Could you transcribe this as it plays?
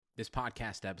This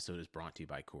podcast episode is brought to you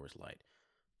by Coors Light.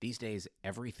 These days,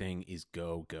 everything is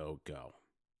go, go, go.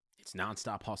 It's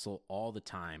nonstop hustle all the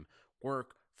time.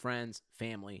 Work, friends,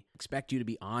 family expect you to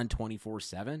be on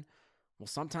 24/7. Well,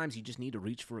 sometimes you just need to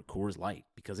reach for a Coors Light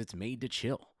because it's made to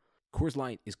chill. Coors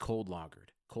Light is cold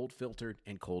lagered, cold filtered,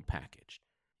 and cold packaged.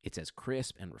 It's as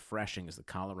crisp and refreshing as the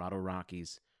Colorado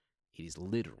Rockies. It is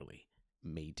literally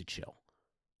made to chill.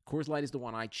 Coors Light is the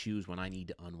one I choose when I need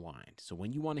to unwind. So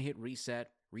when you want to hit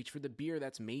reset, reach for the beer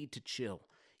that's made to chill.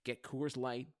 Get Coors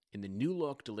Light in the new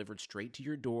look delivered straight to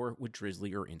your door with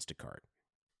Drizzly or Instacart.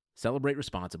 Celebrate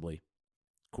responsibly.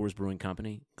 Coors Brewing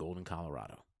Company, Golden,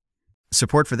 Colorado.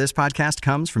 Support for this podcast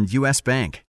comes from U.S.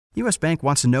 Bank. U.S. Bank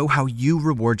wants to know how you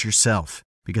reward yourself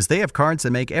because they have cards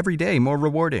that make every day more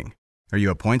rewarding. Are you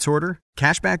a points hoarder,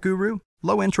 cashback guru,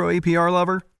 low intro APR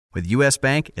lover? With U.S.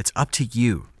 Bank, it's up to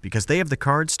you because they have the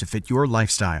cards to fit your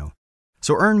lifestyle.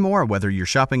 So earn more whether you're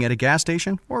shopping at a gas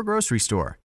station or a grocery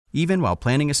store, even while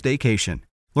planning a staycation.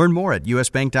 Learn more at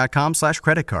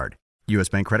usbank.com/creditcard. U.S.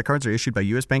 Bank credit cards are issued by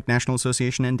U.S. Bank National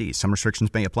Association ND. Some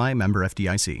restrictions may apply. Member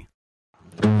FDIC.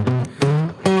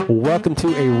 Welcome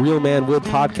to a Real Man Wood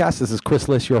podcast. This is Chris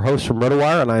Liss, your host from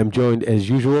RotoWire, and I am joined as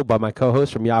usual by my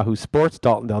co-host from Yahoo Sports,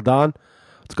 Dalton Del Don.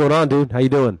 What's going on, dude? How you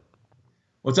doing?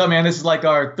 What's up, man? This is like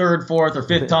our third, fourth, or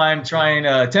fifth time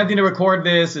attempting to record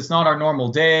this. It's not our normal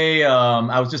day.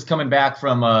 I was just coming back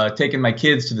from taking my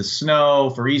kids to the snow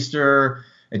for Easter,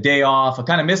 a day off. I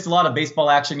kind of missed a lot of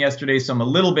baseball action yesterday, so I'm a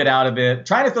little bit out of it.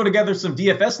 Trying to throw together some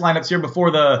DFS lineups here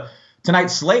before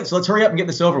tonight's slate, so let's hurry up and get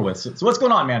this over with. So what's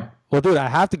going on, man? Well, dude, I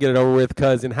have to get it over with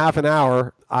because in half an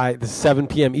hour, this is 7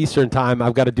 p.m. Eastern time,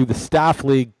 I've got to do the Staff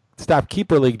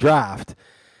Keeper League draft.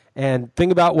 And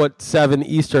think about what 7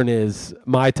 Eastern is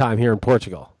my time here in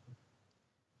Portugal.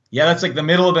 Yeah, that's like the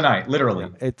middle of the night, literally.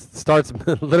 It starts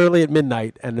literally at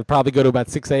midnight, and it'll probably go to about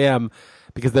 6 a.m.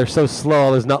 because they're so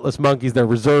slow. There's nutless monkeys. They're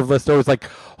reserve list. Always like,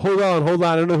 hold on.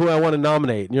 I don't know who I want to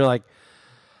nominate. And you're like,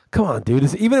 come on,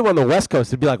 dude. Even on the West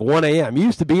Coast, it'd be like 1 a.m. You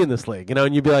used to be in this league,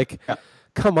 and you'd be like,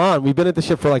 come on. We've been at this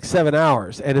shit for like 7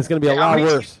 hours, and it's going to be a lot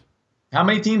worse. How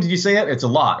many teams did you say it? It's a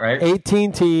lot, right?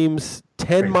 18 teams.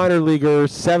 10 minor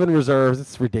leaguers, 7 reserves.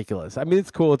 It's ridiculous. I mean,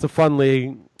 it's cool. It's a fun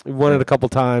league. We've won it a couple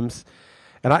times.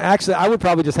 And I would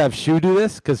probably just have Schuler do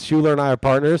this because Schuler and I are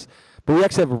partners. But we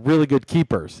actually have really good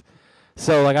keepers.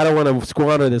 So, I don't want to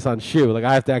squander this on Shu.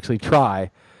 I have to actually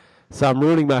try. So I'm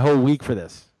ruining my whole week for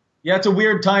this. Yeah, it's a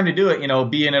weird time to do it,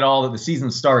 being it all that the season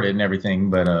started and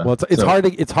everything. But it's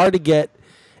hard to get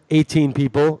 18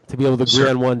 people to be able to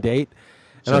agree on one date.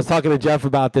 And I was talking to Jeff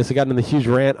about this. I got in the huge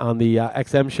rant on the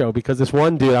XM show because this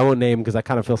one dude, I won't name him because I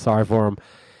kind of feel sorry for him.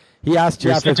 He asked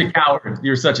Jeff. You're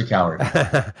such a coward.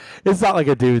 It's not like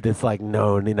a dude that's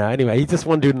known, Anyway, he's just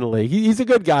one dude in the league. He's a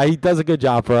good guy. He does a good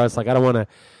job for us. I don't want to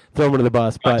throw him under the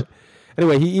bus. But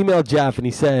anyway, he emailed Jeff and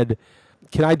he said,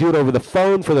 can I do it over the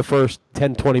phone for the first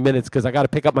 10, 20 minutes because I got to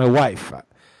pick up my wife?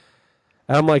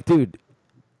 And I'm like, dude,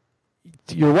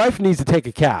 your wife needs to take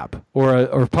a cab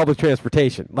or public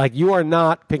transportation. You are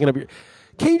not picking up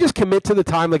Can you just commit to the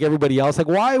time like everybody else?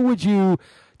 Why would you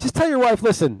just tell your wife,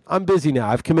 listen, I'm busy now.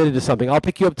 I've committed to something. I'll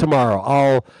pick you up tomorrow.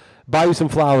 I'll buy you some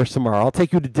flowers tomorrow. I'll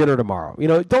take you to dinner tomorrow.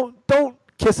 Don't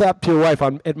kiss up to your wife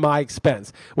at my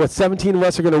expense. 17 of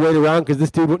us are going to wait around because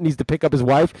this dude needs to pick up his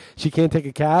wife. She can't take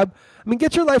a cab. I mean,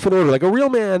 get your life in order. A real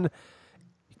man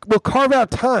will carve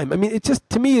out time. I mean,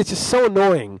 to me, it's just so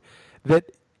annoying that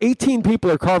 18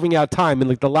 people are carving out time, and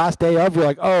the last day of, you're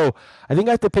like, oh, I think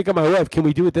I have to pick up my wife. Can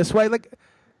we do it this way?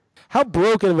 How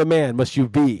broken of a man must you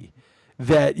be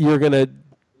that you're going to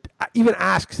even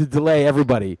ask to delay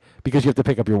everybody because you have to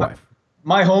pick up your wife?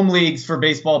 My home leagues for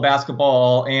baseball,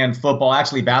 basketball, and football,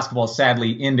 actually basketball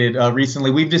sadly ended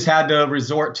recently. We've just had to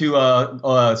resort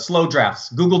to slow drafts,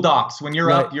 Google Docs. When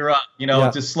you're up, you're up.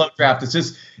 Just slow draft.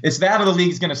 It's that or the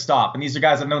league's going to stop. And these are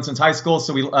guys I've known since high school,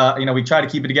 so we try to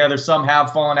keep it together. Some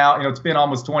have fallen out. It's been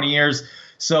almost 20 years.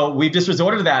 So we've just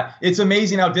resorted to that. It's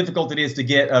amazing how difficult it is to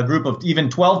get a group of even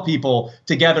 12 people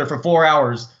together for 4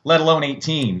 hours, let alone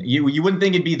 18. You wouldn't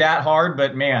think it'd be that hard,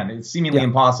 but man, it's seemingly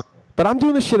impossible. But I'm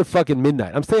doing this shit at fucking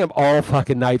midnight. I'm staying up all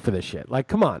fucking night for this shit.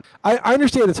 Come on. I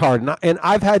understand it's hard, and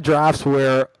I've had drafts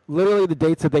where literally the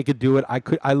dates that they could do it, I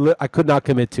could not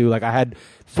commit to. I had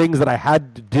things that I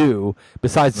had to do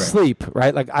besides sleep,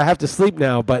 right? I have to sleep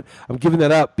now, but I'm giving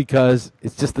that up because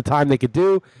it's just the time they could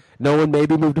do. No one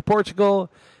maybe moved to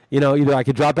Portugal. Either I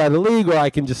could drop out of the league or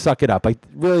I can just suck it up.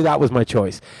 Really, that was my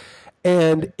choice.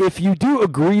 And if you do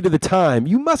agree to the time,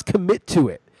 you must commit to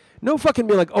it. No fucking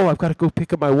be oh, I've got to go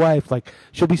pick up my wife.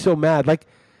 She'll be so mad.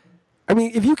 I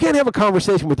mean, if you can't have a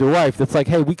conversation with your wife that's like,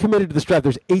 hey, we committed to this draft.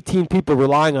 There's 18 people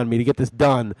relying on me to get this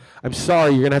done. I'm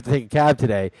sorry, you're going to have to take a cab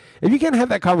today. If you can't have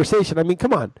that conversation, I mean,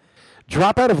 come on.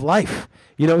 Drop out of life.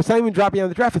 It's not even dropping out of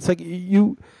the draft. It's like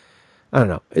I don't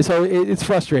know. So it's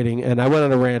frustrating, and I went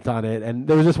on a rant on it, and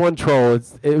there was this one troll.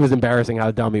 It was embarrassing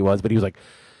how dumb he was, but he was like,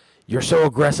 you're so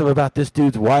aggressive about this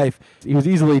dude's wife. He was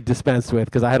easily dispensed with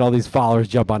because I had all these followers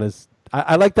jump on his.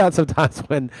 I like that sometimes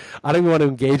when I don't even want to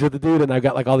engage with the dude, and I've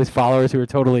got like all these followers who are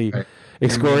totally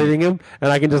excoriating him, and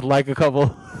I can just like a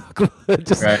couple,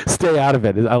 just stay out of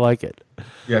it. I like it.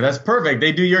 Yeah, that's perfect.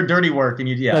 They do your dirty work, and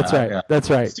That's right. That's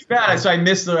right. It's too bad. So I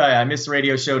missed the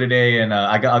radio show today, and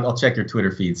I'll check your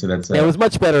Twitter feed. So that's it was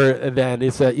much better than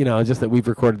it's just that we've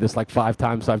recorded this like 5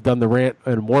 times. So I've done the rant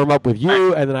and warm up with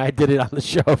you, and then I did it on the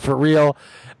show for real.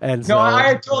 And so, no,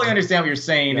 I totally understand what you're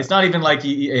saying. Yeah. It's not even like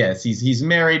he's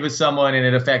married with someone, and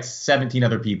it affects 17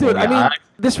 other people. Dude, I mean,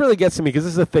 this really gets to me because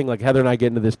this is a thing. Like Heather and I get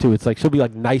into this too. It's like she'll be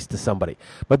like nice to somebody,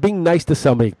 but being nice to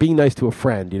somebody, being nice to a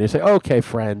friend, say, okay,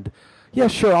 friend. Yeah,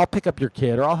 sure, I'll pick up your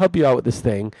kid or I'll help you out with this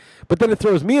thing. But then it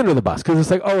throws me under the bus because it's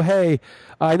like, oh, hey,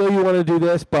 I know you want to do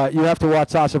this, but you have to watch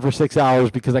Sasha for 6 hours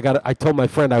because I told my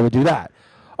friend I would do that.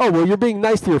 Oh, well, you're being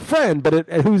nice to your friend, but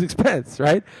at whose expense,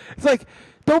 right? It's like,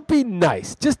 don't be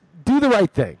nice. Just do the right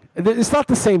thing. It's not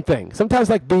the same thing. Sometimes,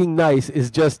 like, being nice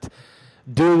is just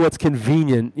doing what's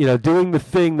convenient, doing the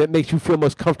thing that makes you feel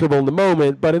most comfortable in the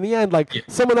moment. But in the end, like,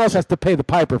 someone else has to pay the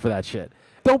piper for that shit.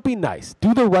 Don't be nice.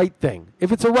 Do the right thing.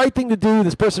 If it's the right thing to do,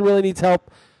 this person really needs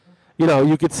help,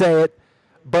 you could say it.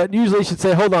 But usually you should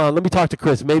say, hold on, let me talk to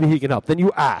Chris. Maybe he can help. Then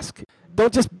you ask.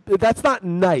 That's not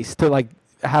nice to, like,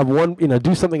 have one,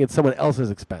 do something at someone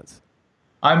else's expense.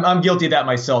 I'm guilty of that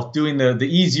myself, doing the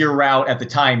easier route at the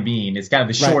time being. It's kind of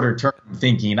the shorter term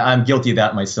thinking. I'm guilty of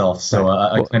that myself, so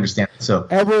I can understand. So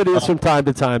everyone is from time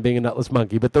to time being a nutless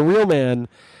monkey. But the real man,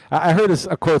 I heard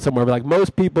a quote somewhere, but like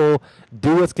most people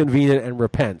do what's convenient and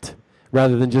repent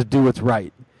rather than just do what's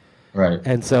right. Right.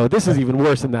 And so this is even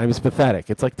worse than that. It's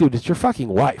pathetic. It's like, dude, it's your fucking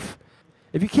wife.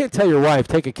 If you can't tell your wife,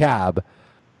 take a cab.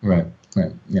 Right.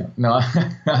 Yeah. No,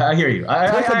 I hear you.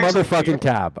 Take a motherfucking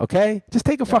cab, okay? Just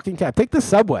take a fucking cab. Take the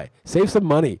subway. Save some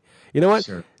money. You know what?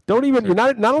 Sure. Don't even. You're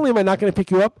not only am I not going to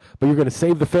pick you up, but you're going to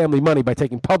save the family money by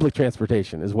taking public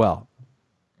transportation as well.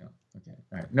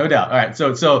 All right, no doubt. All right,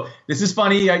 so this is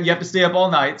funny. You have to stay up all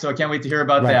night, so I can't wait to hear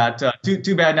about that.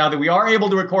 Too bad now that we are able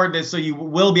to record this, so you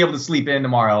will be able to sleep in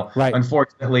tomorrow. Right.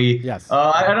 Unfortunately. Yes.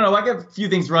 I don't know. I got a few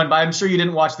things to run by. I'm sure you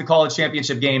didn't watch the college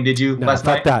championship game, did you? No, last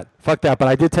night? Fuck that. But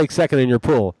I did take second in your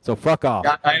pool, so fuck off.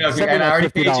 Yeah, I know. And I already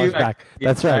paid you back.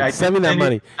 That's right. Send me that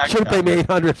money. Should have paid me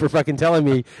 $800 for fucking telling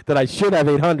me that I should have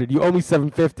 $800. You owe me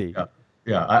 $750.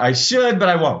 Yeah, I should, but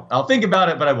I won't. I'll think about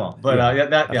it, but I won't. But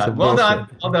well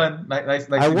done. Nice.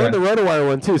 I won the RotoWire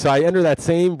one too, so I entered that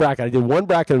same bracket. I did one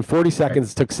bracket in 40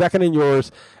 seconds, took second in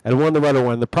yours, and won the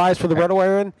RotoWire. The prize for the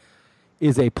RotoWire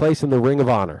is a place in the Ring of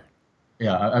Honor.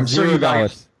 Yeah, I'm sure you value.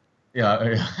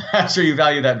 Yeah, I'm sure you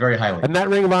value that very highly. And that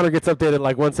Ring of Honor gets updated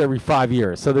like once every 5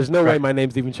 years, so there's no way my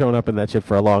name's even showing up in that shit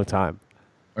for a long time.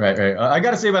 Right. I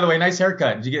got to say, by the way, nice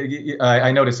haircut. Did you get?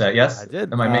 I noticed that. Yes, I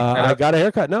did. Am I making that up? I got a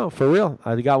haircut. No, for real.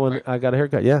 I got one. Right. I got a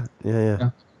haircut. Yeah.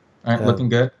 All right, looking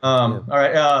good. All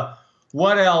right.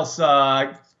 What else?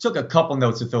 Took a couple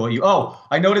notes to fill with you. Oh,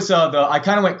 I noticed I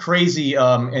kind of went crazy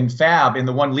in Fab in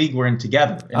the one league we're in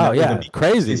together.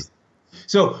 Crazy.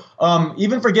 So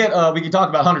even forget we can talk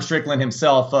about Hunter Strickland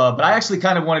himself, but I actually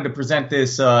kind of wanted to present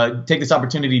this, take this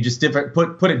opportunity, just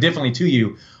put it differently to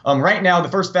you. Right now, the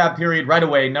first Fab period, right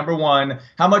away, number one,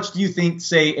 how much do you think,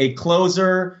 say, a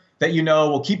closer that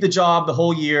will keep the job the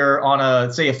whole year on a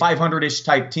 500-ish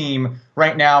type team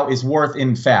right now is worth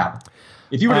in Fab?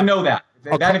 If you were to know that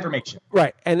information.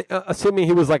 Right, and assuming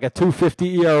he was like a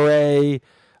 250 ERA,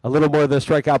 a little more than a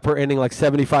strikeout per inning, like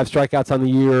 75 strikeouts on the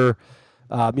year.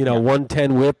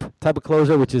 110 whip type of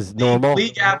closer, which is normal.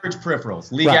 League average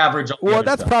peripherals. Average. Well,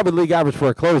 that's probably league average for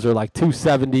a closer, like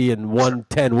 270 and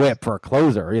 110 whip for a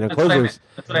closer. Closers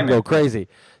can go crazy.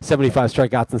 75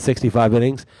 strikeouts in 65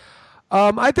 innings.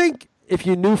 I think if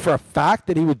you knew for a fact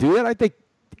that he would do it, I think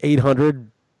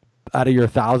 800 out of your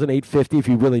 1,000, 850 if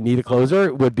you really need a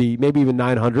closer would be maybe even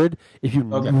 900 if you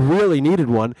really needed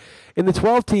one. In the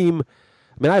 12 team,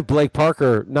 I mean, I have Blake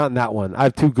Parker, not in that one. I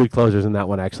have two good closers in that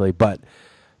one, actually. But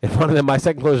if one of them, my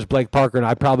second closer is Blake Parker, and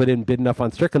I probably didn't bid enough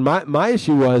on Strickland. My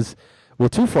issue was,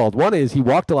 twofold. One is he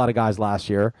walked a lot of guys last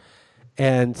year.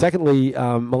 And secondly,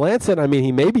 Melancon, I mean,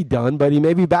 he may be done, but he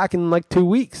may be back in like 2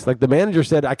 weeks. Like the manager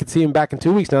said, I could see him back in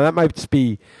 2 weeks. Now, that might just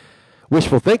be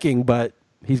wishful thinking, but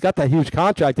he's got that huge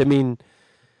contract. I mean,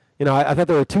 I thought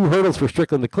there were two hurdles for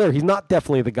Strickland to clear. He's not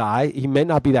definitely the guy. He may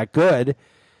not be that good.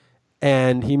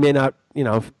 and he may not,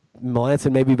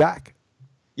 Melancon may be back.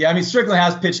 Yeah, I mean, Strickland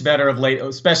has pitched better of late,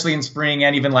 especially in spring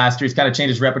and even last year. He's kind of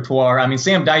changed his repertoire. I mean,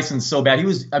 Sam Dyson's so bad. He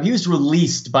was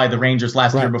released by the Rangers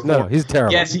last year before. No, he's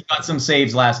terrible. Yes, he got some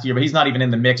saves last year, but he's not even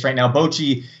in the mix right now.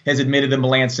 Bochy has admitted that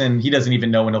Melancon, he doesn't even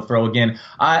know when he'll throw again.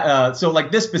 So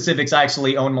like this specifics, I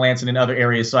actually own Melancon in other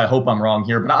areas, so I hope I'm wrong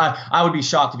here. But I would be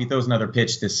shocked if he throws another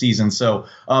pitch this season. So,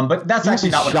 but that's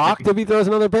actually not what. Shocked if he throws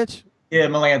another pitch? Yeah,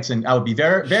 Melancon, I would be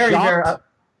very, very, shocked? very.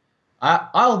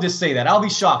 I'll just say that. I'll be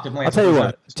shocked if Melancon. I'll tell you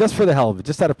what, just for the hell of it,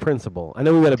 just out of principle. I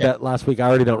know we had a bet last week. I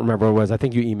already don't remember what it was. I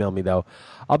think you emailed me, though.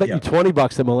 I'll bet you $20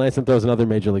 that Melancon throws another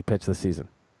major league pitch this season.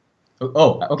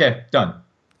 Oh, okay. Done.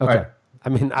 Okay. Right. I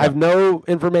mean, I have no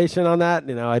information on that.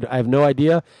 I have no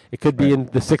idea. It could be in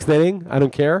the 6th inning. I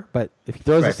don't care. But if he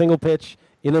throws a single pitch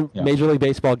in a Major League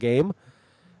Baseball game,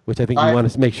 which I think you want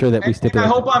to make sure that we stipulate. I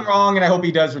hope I'm wrong, and I hope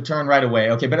he does return right away.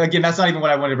 Okay, but again, that's not even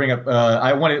what I wanted to bring up.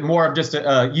 I wanted more of just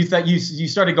you thought you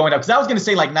started going up because I was going to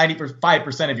say like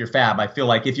 95% of your fab. I feel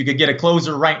like if you could get a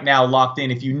closer right now locked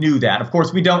in, if you knew that. Of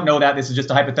course, we don't know that. This is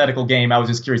just a hypothetical game. I was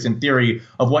just curious in theory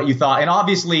of what you thought, and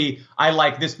obviously, I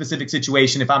like this specific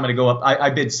situation. If I'm going to go up,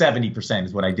 I bid 70%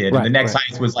 is what I did, and the next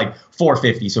highest was like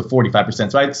 450, so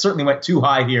 45%. So I certainly went too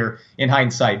high here in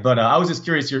hindsight. But I was just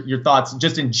curious your thoughts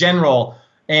just in general.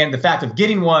 And the fact of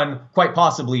getting one, quite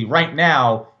possibly right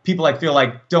now, people I feel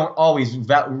like don't always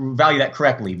value that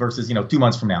correctly versus 2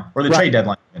 months from now or the trade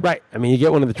deadline. Right. I mean, you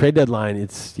get one at the trade deadline.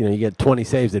 It's you get 20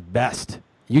 saves at best.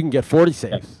 You can get 40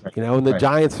 saves. And the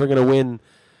Giants are going to win.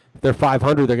 If they're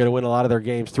 500, they're going to win a lot of their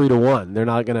games 3-1. They're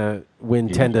not going to win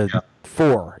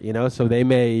 10-4. So they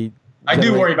may. I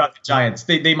do worry about the Giants.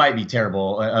 They might be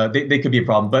terrible. They could be a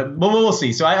problem, but we'll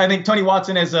see. So I think Tony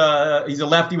Watson he's a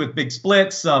lefty with big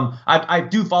splits. I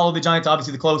do follow the Giants.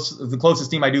 Obviously, the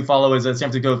closest team I do follow is a San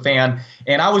Francisco fan,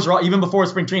 and I was wrong even before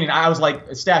spring training. I was like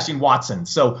stashing Watson,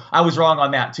 so I was wrong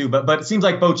on that too. But it seems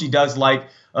like Bochy does like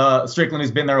Strickland, who's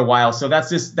been there a while. So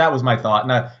that was my thought.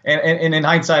 And in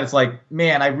hindsight, it's like,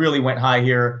 man, I really went high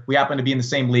here. We happen to be in the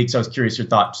same league, so I was curious your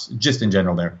thoughts just in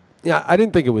general there. Yeah, I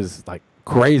didn't think it was like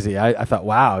crazy. I thought,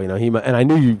 wow, and I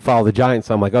knew you follow the Giants,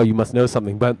 so I'm like, oh, you must know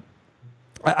something. But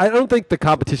I don't think the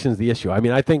competition is the issue. I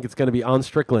mean, I think it's going to be on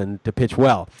Strickland to pitch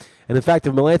well. And in fact,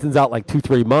 if Melancon's out like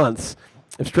 2-3 months,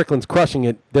 if Strickland's crushing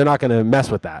it, they're not going to mess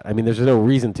with that. I mean, there's no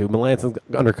reason to. Melancon's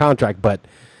under contract, but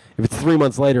if it's 3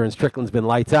 months later and Strickland's been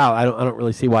lights out, I don't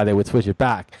really see why they would switch it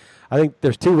back. I think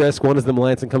there's two risks. One is that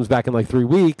Melancon comes back in like 3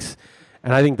 weeks,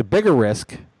 and I think the bigger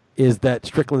risk is that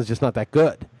Strickland's just not that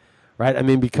good, right? I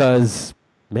mean, because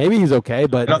maybe he's okay,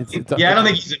 but I don't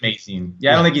think he's amazing.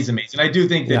 I don't think he's amazing. I do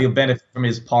think that he'll benefit from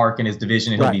his park and his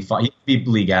division, and he'll be fine. He'll be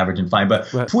league average and fine. But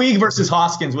Puig versus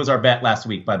Hoskins was our bet last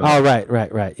week, by the way. Oh,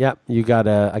 right. Yep, you got.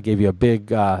 I gave you a big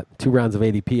 2 rounds of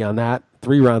ADP on that,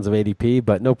 3 rounds of ADP,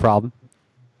 but no problem.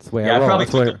 That's the way I roll.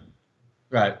 Probably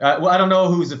right. Well, I don't know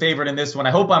who's the favorite in this one.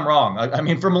 I hope I'm wrong. I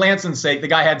mean, for Melancon's sake, the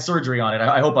guy had surgery on it.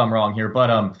 I hope I'm wrong here. But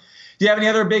do you have any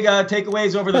other big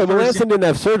takeaways over the first? Melancon didn't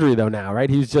have surgery though. Now, right?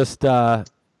 He's just.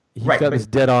 He's got this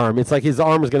dead arm. It's like his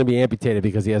arm is going to be amputated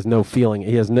because he has no feeling.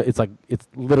 He has no. It's like it's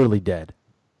literally dead.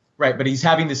 Right, but he's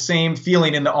having the same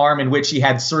feeling in the arm in which he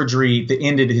had surgery that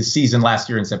ended his season last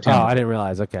year in September. Oh, I didn't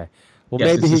realize. Okay, well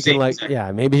maybe he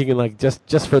can maybe he can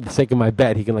just for the sake of my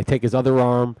bet, he can take his other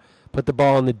arm, put the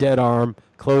ball in the dead arm,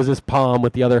 close his palm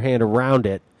with the other hand around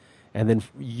it, and then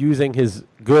using his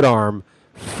good arm,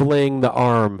 fling the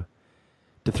arm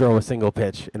to throw a single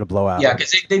pitch in a blowout. Yeah,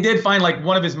 because they did find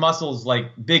one of his muscles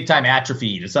big time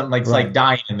atrophied or something it's like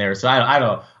dying in there. So I don't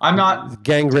know. I'm not it's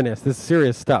gangrenous. This is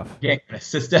serious stuff.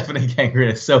 Gangrenous. It's definitely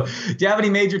gangrenous. So do you have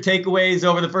any major takeaways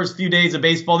over the first few days of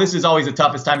baseball? This is always the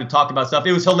toughest time to talk about stuff.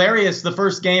 It was hilarious. The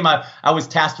first game I was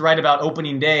tasked to write about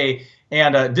opening day,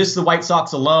 and just the White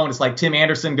Sox alone, it's like Tim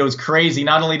Anderson goes crazy.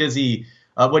 Not only does he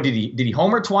did he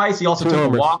homer twice? He also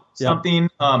took a walk or something.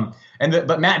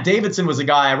 But Matt Davidson was a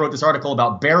guy, I wrote this article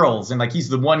about barrels, and he's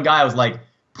the one guy I was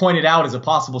pointed out as a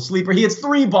possible sleeper. He hits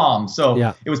 3 bombs, so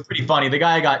it was pretty funny. The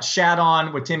guy I got shat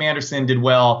on with Tim Anderson did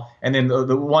well, and then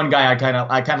the one guy I kind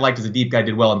of liked as a deep guy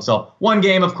did well himself. One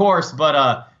game, of course,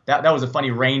 but that was a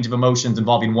funny range of emotions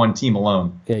involving one team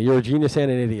alone. Yeah, you're a genius and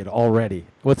an idiot already.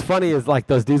 What's funny is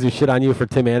those dudes who shit on you for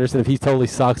Tim Anderson, if he totally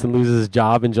sucks and loses his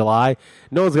job in July,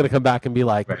 no one's going to come back and be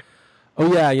like,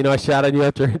 oh, yeah, I shot on you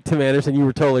after Tim Anderson. You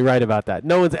were totally right about that.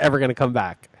 No one's ever going to come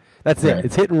back. That's it.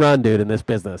 It's hit and run, dude, in this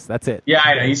business. That's it. Yeah,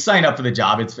 I know. You sign up for the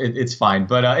job. It's fine.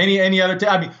 But any other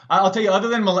I mean, I'll tell you, other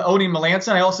than owning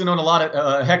Melancon, I also own a lot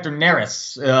of Hector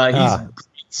Neris. He's great.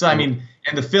 So, I mean,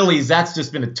 and the Phillies, that's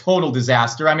just been a total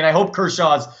disaster. I mean, I hope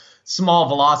Kershaw's small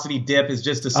velocity dip is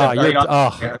just a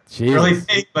really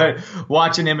big, but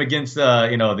watching him against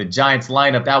the Giants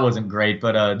lineup, that wasn't great.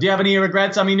 But do you have any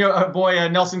regrets? I mean, your boy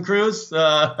Nelson Cruz.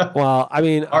 Well, I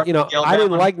mean, I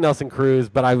didn't like Nelson Cruz,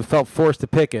 but I felt forced to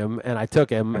pick him, and I took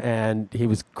him, and he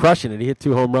was crushing it. He hit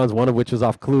 2 home runs, one of which was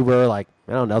off Kluber. Like,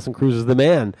 Nelson Cruz is the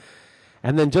man.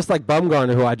 And then just like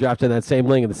Bumgarner, who I drafted in that same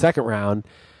league in the second round,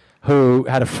 who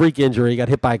had a freak injury, got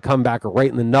hit by a comebacker right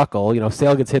in the knuckle.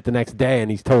 Sale gets hit the next day, and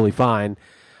he's totally fine.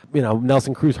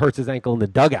 Nelson Cruz hurts his ankle in the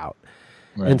dugout.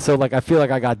 Right. And so, I feel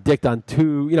like I got dicked on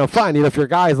 2. Fine, if your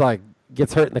guy's,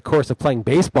 gets hurt in the course of playing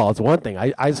baseball, it's one thing.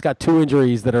 I just got 2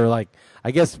 injuries that are, I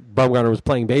guess Bumgarner was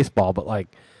playing baseball, but, it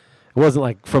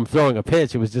wasn't, from throwing a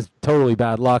pitch. It was just totally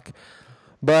bad luck.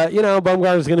 But,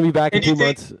 Bumgarner's going to be back in 2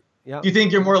 months. Yep. Do you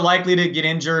think you're more likely to get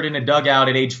injured in a dugout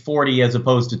at age 40 as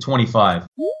opposed to 25?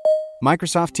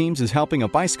 Microsoft Teams is helping a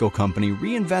bicycle company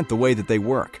reinvent the way that they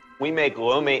work. We make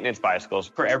low-maintenance bicycles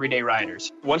for everyday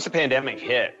riders. Once the pandemic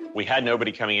hit, we had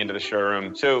nobody coming into the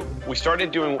showroom, so we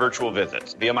started doing virtual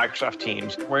visits via Microsoft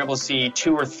Teams. We're able to see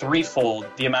 2 or 3-fold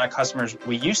the amount of customers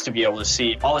we used to be able to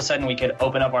see. All of a sudden, we could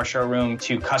open up our showroom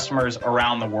to customers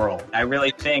around the world. I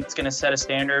really think it's going to set a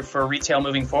standard for retail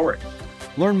moving forward.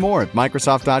 Learn more at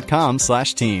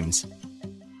Microsoft.com/Teams.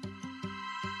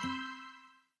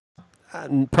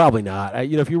 Probably not.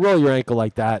 If you roll your ankle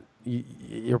like that,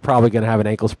 you're probably going to have an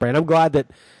ankle sprain. I'm glad that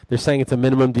they're saying it's a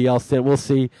minimum DL stint. We'll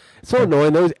see. It's so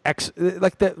annoying.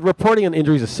 The reporting on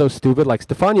injuries is so stupid. Like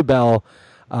Stefania Bell,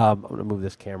 I'm going to move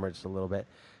this camera just a little bit.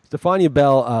 Stefania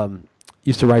Bell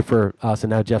used to write for us,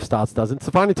 and now Jeff Stotts does it.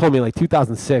 Stefania told me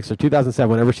 2006 or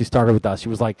 2007, whenever she started with us, she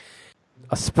was like,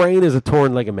 a sprain is a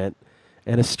torn ligament,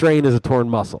 and a strain is a torn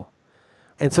muscle.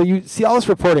 And so you see all this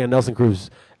reporting on Nelson Cruz.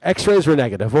 X-rays were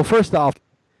negative. Well, first off,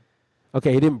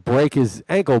 okay, he didn't break his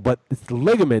ankle, but it's the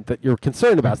ligament that you're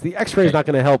concerned about. So the X-ray is not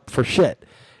going to help for shit.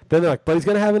 Then they're like, but he's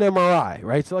going to have an MRI,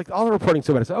 right? So all the reporting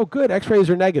so bad. Oh, good, X-rays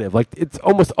are negative. It's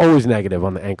almost always negative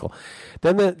on the ankle.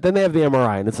 Then they have the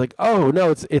MRI, and it's like, oh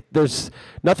no, there's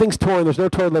nothing's torn. There's no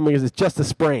torn ligament. It's just a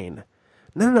sprain.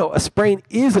 No, a sprain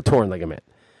is a torn ligament.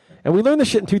 And we learned this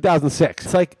shit in 2006.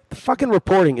 It's like the fucking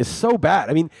reporting is so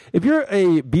bad. I mean, if you're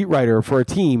a beat writer for a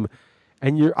team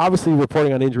and you're obviously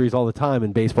reporting on injuries all the time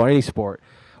in baseball or any sport,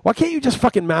 why can't you just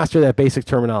fucking master that basic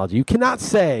terminology? You cannot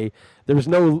say there was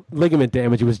no ligament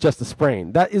damage, it was just a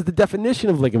sprain. That is the definition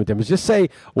of ligament damage. Just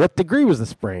say what degree was the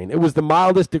sprain. It was the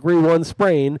mildest degree 1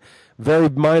 sprain, very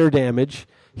minor damage.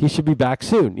 He should be back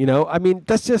soon. I mean,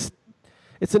 that's just...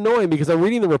 It's annoying because I'm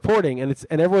reading the reporting and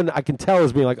everyone I can tell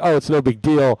is being like, oh, it's no big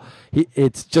deal.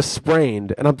 It's just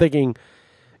sprained. And I'm thinking,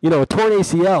 a torn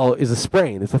ACL is a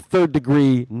sprain. It's a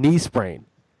 3rd-degree knee sprain.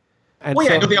 And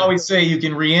they always say you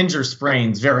can re-injure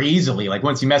sprains very easily. Like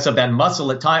once you mess up that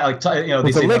muscle at time, it's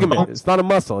a ligament. It's not a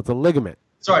muscle. It's a ligament.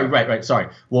 Sorry, right. Sorry.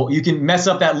 Well, you can mess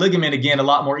up that ligament again a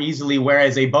lot more easily,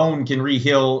 whereas a bone can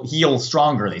heal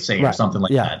stronger, they say, or something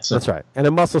like that. So. That's right. And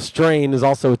a muscle strain is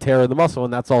also a tear of the muscle,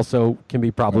 and that's also can be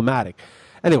problematic.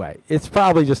 Anyway, it's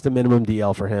probably just a minimum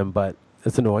DL for him, but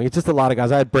it's annoying. It's just a lot of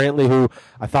guys. I had Brantley, who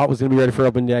I thought was going to be ready for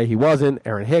open day. He wasn't.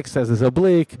 Aaron Hicks has his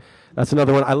oblique. That's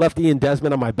another one. I left Ian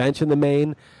Desmond on my bench in the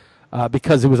main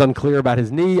because it was unclear about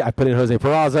his knee. I put in Jose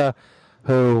Peraza,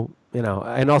 who...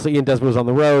 and also Ian Desmond was on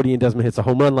the road. Ian Desmond hits a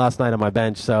home run last night on my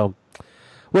bench. So,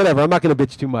 whatever. I'm not going to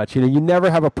bitch too much. You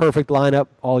never have a perfect lineup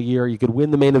all year. You could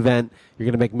win the main event. You're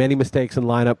going to make many mistakes in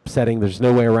lineup setting. There's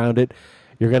no way around it.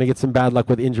 You're going to get some bad luck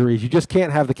with injuries. You just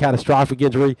can't have the catastrophic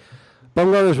injury.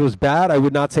 Bumgarner's was bad. I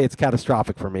would not say it's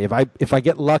catastrophic for me. If I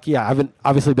get lucky, I haven't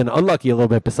obviously been unlucky a little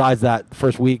bit besides that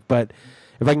first week, but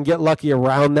if I can get lucky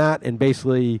around that and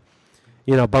basically...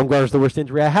 Bumgarner's the worst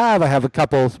injury I have. I have a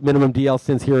couple minimum DL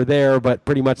stints here or there, but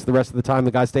pretty much the rest of the time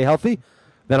the guys stay healthy,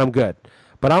 then I'm good.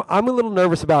 But I'm a little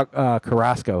nervous about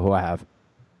Carrasco, who I have.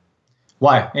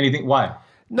 Why? Anything? Why?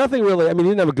 Nothing really. I mean,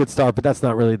 he didn't have a good start, but that's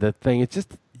not really the thing. It's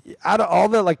just out of all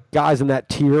the guys in that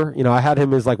tier, I had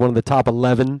him as one of the top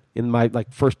 11 in my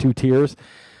first 2 tiers.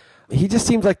 He just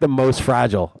seems like the most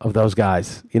fragile of those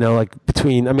guys.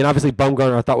 Between, obviously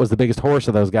Bumgarner I thought was the biggest horse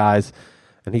of those guys.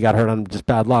 And he got hurt on just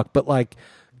bad luck. But,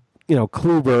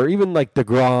 Kluber, even,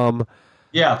 DeGrom.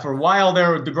 Yeah, for a while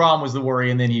there, DeGrom was the worry,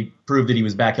 and then he proved that he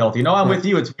was back healthy. No, I'm with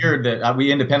you. It's weird that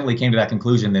we independently came to that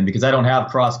conclusion then because I don't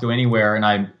have Carrasco anywhere, and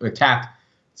I attack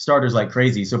starters like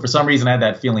crazy. So for some reason, I had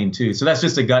that feeling, too. So that's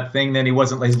just a gut thing. Then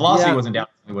his velocity wasn't down,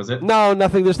 was it? No,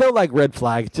 nothing. There's no, red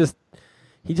flag.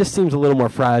 He just seems a little more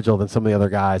fragile than some of the other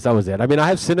guys. That was it. I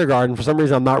have Syndergaard, and for some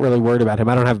reason, I'm not really worried about him.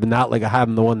 I don't have I have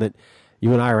him the one that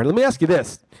you and I are in. Let me ask you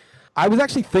this. I was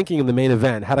actually thinking in the main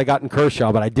event, had I gotten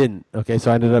Kershaw, but I didn't. Okay,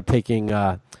 so I ended up taking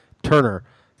Turner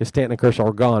because Stanton and Kershaw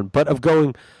were gone. But of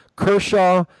going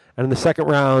Kershaw, and in the second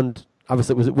round,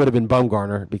 obviously it would have been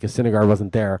Bumgarner because Syndergaard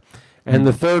wasn't there. And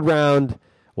the third round,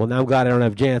 well, now I'm glad I don't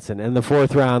have Jansen. And the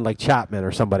fourth round, like Chapman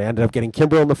or somebody. I ended up getting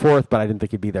Kimbrel in the fourth, but I didn't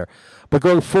think he'd be there. But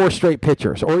going 4 straight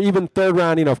pitchers, or even third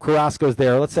round, if Carrasco's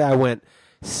there, let's say I went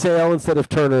Sale instead of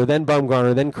Turner, then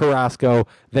Bumgarner, then Carrasco,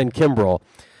 then Kimbrel.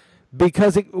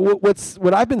 Because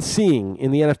what I've been seeing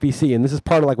in the NFBC, and this is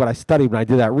part of like what I studied when I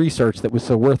did that research that was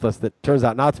so worthless that turns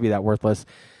out not to be that worthless,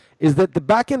 is that the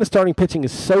back end of starting pitching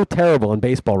is so terrible in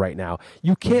baseball right now.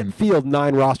 You can't field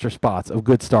 9 roster spots of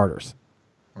good starters.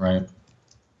 Right.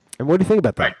 And what do you think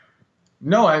about that? Right.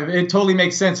 No, it totally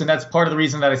makes sense, and that's part of the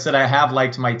reason that I said I have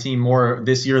liked my team more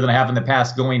this year than I have in the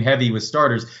past, going heavy with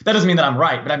starters. That doesn't mean that I'm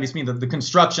right, but I just mean the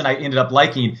construction I ended up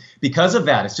liking because of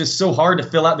that. It's just so hard to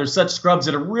fill out. There's such scrubs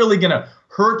that are really going to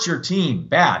hurt your team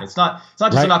bad. It's not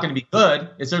just they're not going to be good.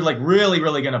 It's they're like really,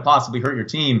 really going to possibly hurt your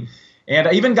team. And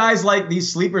even guys like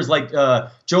these sleepers like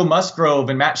Joe Musgrove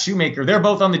and Matt Shoemaker, they're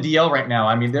both on the DL right now.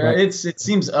 I mean, it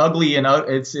seems ugly, and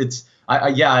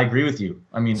I agree with you.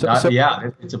 I mean,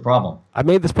 it's a problem. I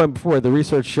made this point before. The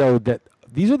research showed that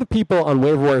these are the people on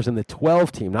waiver wires in the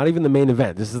 12 team, not even the main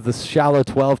event. This is the shallow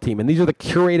 12 team, and these are the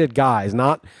curated guys,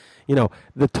 not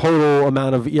the total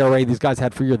amount of ERA these guys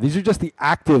had for a year. These are just the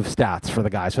active stats for the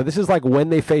guys. So this is like when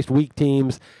they faced weak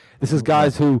teams. This is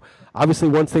guys who, obviously,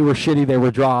 once they were shitty, they were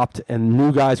dropped, and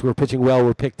new guys who were pitching well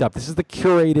were picked up. This is the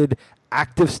curated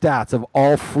active stats of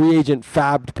all free agent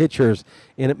fabbed pitchers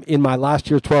in my last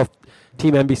year's 12th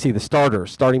team NBC, the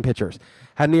starting pitchers,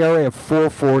 had an ERA of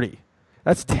 4.40.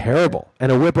 That's terrible.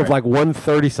 And a whip of like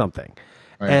 130 something.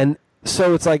 Right. And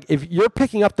so it's like if you're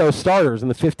picking up those starters in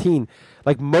the 15,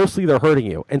 like mostly they're hurting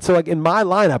you. And so like in my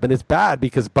lineup, and it's bad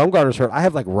because Bumgarner's hurt, I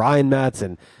have like Ryan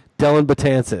Matson, Dylan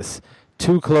Betances,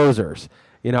 2 closers.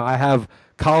 I have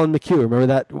Colin McHugh. Remember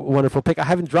that wonderful pick? I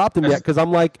haven't dropped him yet because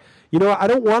I'm like, I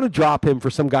don't want to drop him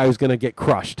for some guy who's going to get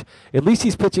crushed. At least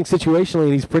he's pitching situationally,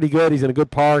 and he's pretty good. He's in a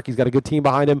good park. He's got a good team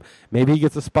behind him. Maybe he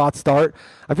gets a spot start.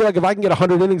 I feel like if I can get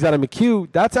 100 innings out of McHugh,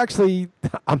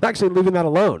 I'm actually leaving that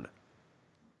alone.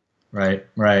 Right.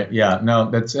 Yeah.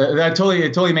 No, that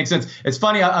totally makes sense. It's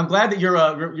funny. I'm glad that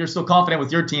you're so confident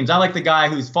with your teams. I like the guy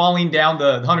who's falling down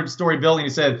the 100-story building who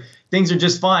said things are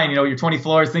just fine. You're 20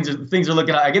 floors. Things are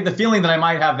looking. I get the feeling that I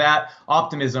might have that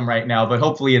optimism right now, but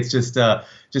hopefully it's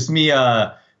just me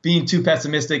being too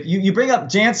pessimistic. You bring up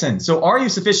Jansen. So are you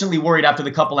sufficiently worried after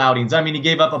the couple outings? I mean, he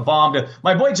gave up a bomb to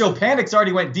my boy Joe Panik's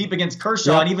already went deep against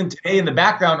Kershaw, and even today in the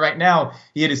background right now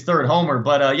he hit his 3rd homer.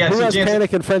 But who has Jansen,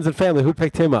 Panik and friends and family? Who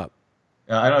picked him up?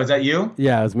 I don't know. Is that you?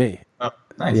 Yeah, it was me. Oh,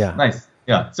 nice. Yeah. Nice.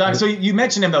 Yeah. So you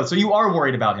mentioned him though. So you are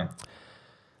worried about him.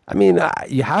 I mean,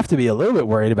 you have to be a little bit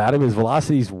worried about him. His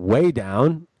velocity's way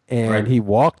down, and he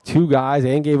walked 2 guys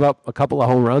and gave up a couple of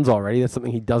home runs already. That's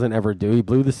something he doesn't ever do. He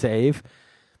blew the save.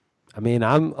 I mean,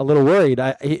 I'm a little worried.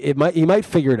 He might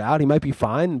figure it out. He might be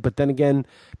fine. But then again,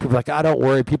 people are like, don't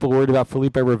worry. People are worried about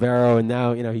Felipe Rivero, and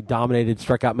now he dominated,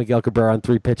 struck out Miguel Cabrera on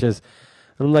 3 pitches.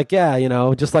 And I'm like,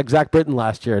 just like Zach Britton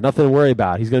last year. Nothing to worry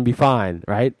about. He's going to be fine,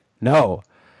 right? No.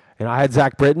 And I had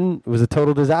Zach Britton. It was a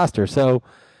total disaster. So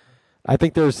I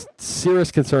think there's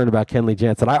serious concern about Kenley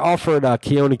Jansen. I offered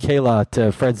Keone Kela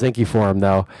to Fred Zinke for him,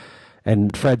 though,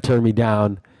 and Fred turned me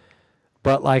down.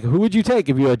 But, like, who would you take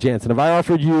if you had Jansen? If I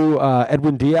offered you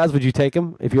Edwin Diaz, would you take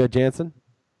him if you had Jansen?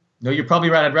 No, you're probably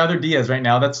right. I'd rather Diaz right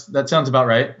now. That sounds about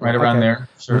right around there.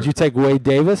 Sure. Would you take Wade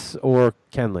Davis or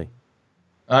Kenley?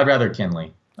 I'd rather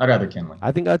Kenley.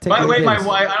 I think I'd take. By the way, Davis. my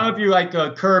wife. I don't know if you like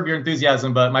curb your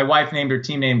enthusiasm, but my wife named her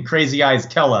team name Crazy Eyes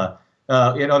Killa.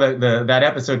 That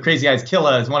episode Crazy Eyes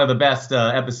Killa is one of the best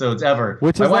episodes ever.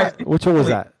 Which one was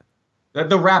that?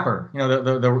 The rapper.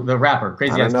 The rapper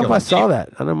Crazy Eyes Killa. I don't know if I saw that.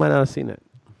 I might not have seen it.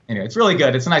 Anyway, it's really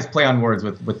good. It's a nice play on words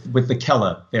with the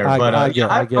Killa there. I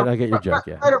get your joke.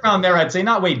 Yeah. Right around there, I'd say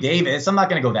not Wade Davis. I'm not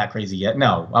going to go that crazy yet.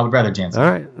 No, I would rather Jansen.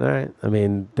 All right. I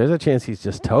mean, there's a chance he's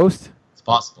just toast. It's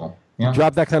possible. Yeah. You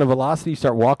drop that kind of velocity, you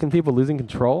start walking people, losing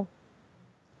control.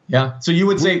 Yeah. So you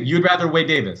would say you'd rather Wade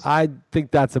Davis? I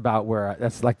think that's about where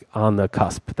that's like on the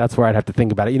cusp. That's where I'd have to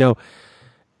think about it.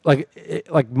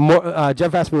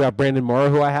 Jeff asked me about Brandon Morrow,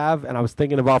 who I have, and I was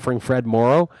thinking of offering Fred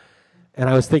Morrow, and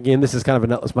I was thinking this is kind of a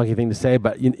nutless monkey thing to say,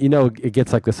 but it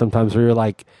gets like this sometimes where you're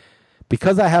like,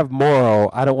 because I have Morrow,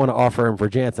 I don't want to offer him for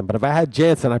Jansen. But if I had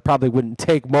Jansen, I probably wouldn't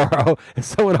take Morrow if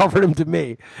someone offered him to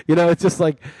me. It's just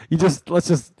like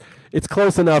it's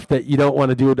close enough that you don't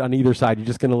want to do it on either side. You're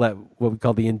just going to let what we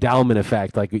call the endowment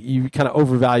effect. Like you kind of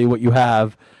overvalue what you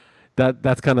have.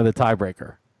 That's kind of the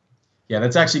tiebreaker. Yeah,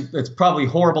 that's probably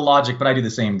horrible logic, but I do the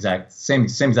same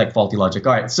exact faulty logic.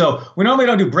 All right, so we normally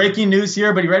don't do breaking news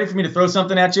here, but are you ready for me to throw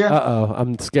something at you? Uh-oh,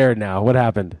 I'm scared now. What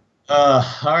happened? All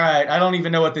right, I don't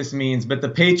even know what this means, but the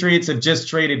Patriots have just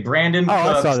traded Brandin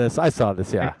Cooks. I saw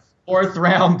this, yeah. 4th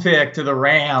round pick to the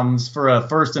Rams for a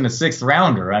 1st and a 6th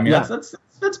rounder. I mean,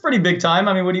 that's pretty big time.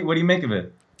 I mean, what do you make of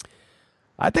it?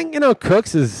 I think,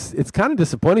 Cooks it's kind of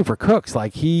disappointing for Cooks.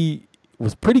 Like, he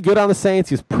was pretty good on the Saints.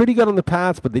 He was pretty good on the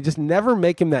Pats, but they just never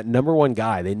make him that number one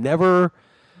guy. They never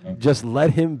just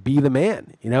let him be the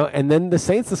man, And then the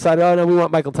Saints decided, oh, no, we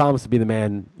want Michael Thomas to be the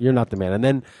man. You're not the man. And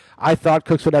then I thought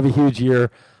Cooks would have a huge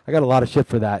year. I got a lot of shit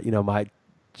for that, my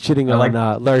shitting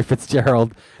on Larry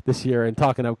Fitzgerald this year and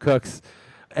talking up Cooks.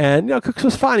 And, Cooks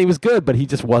was fine. He was good, but he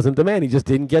just wasn't the man. He just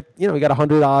didn't get, he got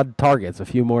 100-odd targets, a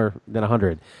few more than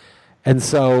 100. And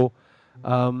so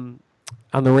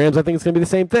on the Rams, I think it's going to be the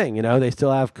same thing. They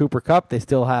still have Cooper Kupp. They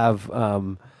still have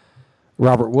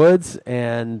Robert Woods,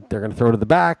 and they're going to throw to the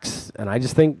backs. And I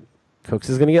just think Cooks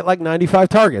is going to get like 95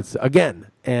 targets again.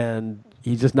 And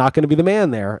he's just not going to be the man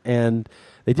there. And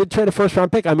they did trade a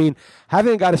 1st-round pick. I mean,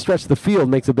 having a guy to stretch the field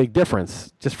makes a big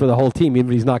difference just for the whole team, even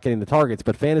if he's not getting the targets.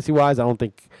 But fantasy-wise, I don't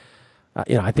think,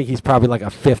 I think he's probably like a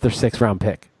 5th or 6th-round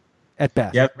pick at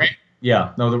best. Yeah.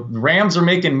 Yeah, no, the Rams are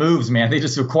making moves, man. They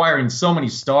just acquiring so many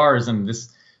stars, and this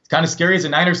is kind of scary as a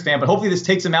Niners fan. But hopefully, this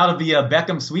takes them out of the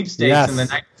Beckham sweepstakes, and the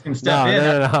Niners can step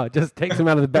in. No, just takes them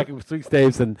out of the Beckham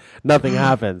sweepstakes, and nothing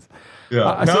happens.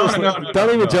 Yeah,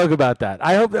 don't even joke about that.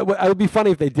 I hope that it would be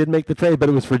funny if they did make the trade, but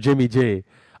it was for Jimmy G.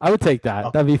 I would take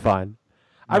that. That'd be fine.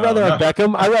 I'd rather have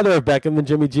Beckham. I'd rather have Beckham than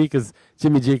Jimmy G because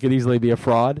Jimmy G could easily be a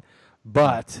fraud.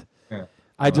 But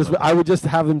I would just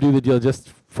have them do the deal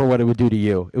just for what it would do to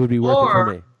you. It would be worth it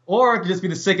for me. Or it could just be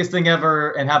the sickest thing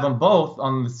ever and have them both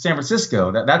on San Francisco.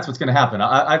 That's what's going to happen.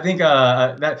 I think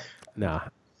that. Nah.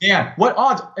 Yeah. What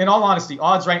odds? In all honesty,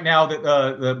 odds right now that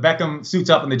the Beckham suits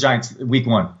up in the Giants week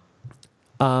 1.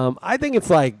 I think it's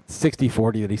like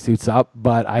 60-40 that he suits up,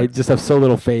 but I just have so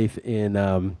little faith in,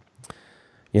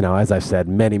 as I've said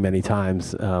many, many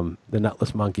times, the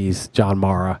Nutless Monkeys, John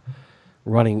Mara,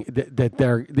 running that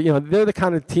they're the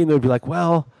kind of team that would be like,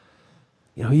 well,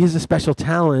 he is a special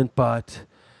talent, but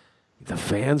the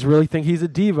fans really think he's a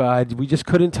diva. We just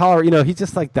couldn't tolerate. He's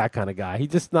just like that kind of guy. He's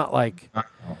just not like,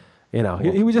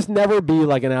 he would just never be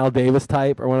like an Al Davis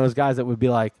type or one of those guys that would be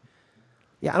like,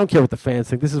 yeah, I don't care what the fans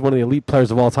think. This is one of the elite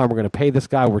players of all time. We're going to pay this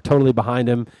guy. We're totally behind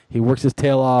him. He works his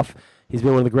tail off. He's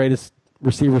been one of the greatest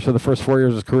receivers for the first 4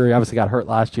 years of his career. He obviously got hurt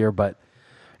last year, but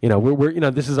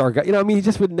we're this is our guy. He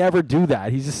just would never do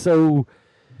that. He just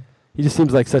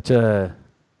seems like such a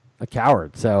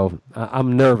coward. So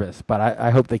I'm nervous, but I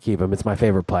hope they keep him. It's my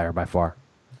favorite player by far.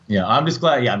 Yeah, I'm just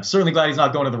glad. Yeah, I'm certainly glad he's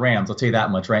not going to the Rams. I'll tell you that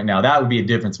much right now. That would be a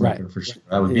difference maker for sure.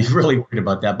 I would be really worried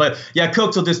about that. But yeah,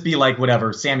 Cooks will just be like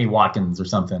whatever, Sammy Watkins or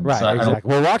something. Right, so exactly.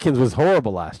 Well, Watkins was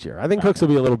horrible last year. I think Cooks will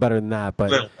be a little better than that,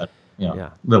 but little better. Yeah,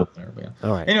 little better. Yeah.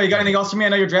 All right. Anyway, you got anything else for me? I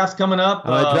know your draft's coming up.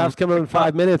 Draft's coming up in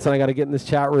 5 minutes, and I got to get in this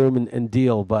chat room and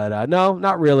deal. But no,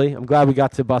 not really. I'm glad we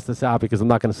got to bust this out because I'm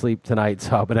not going to sleep tonight.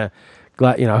 So I'm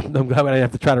glad I didn't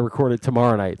have to try to record it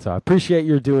tomorrow night. So I appreciate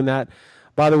you doing that.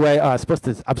 By the way, I'm supposed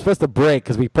to break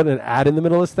because we put an ad in the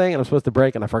middle of this thing, and I'm supposed to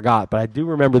break, and I forgot. But I do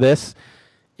remember this.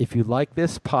 If you like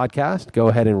this podcast, go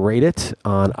ahead and rate it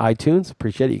on iTunes.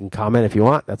 Appreciate it. You can comment if you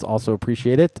want. That's also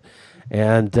appreciated.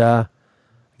 And I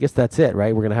guess that's it,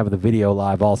 right? We're going to have the video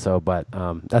live also, but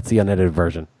that's the unedited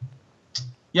version.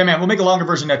 Yeah, man. We'll make a longer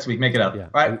version next week. Make it up. Yeah. All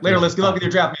right. Later, Liss. Good luck with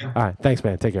your draft, man. All right. Thanks,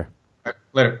 man. Take care. All right.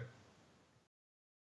 Later.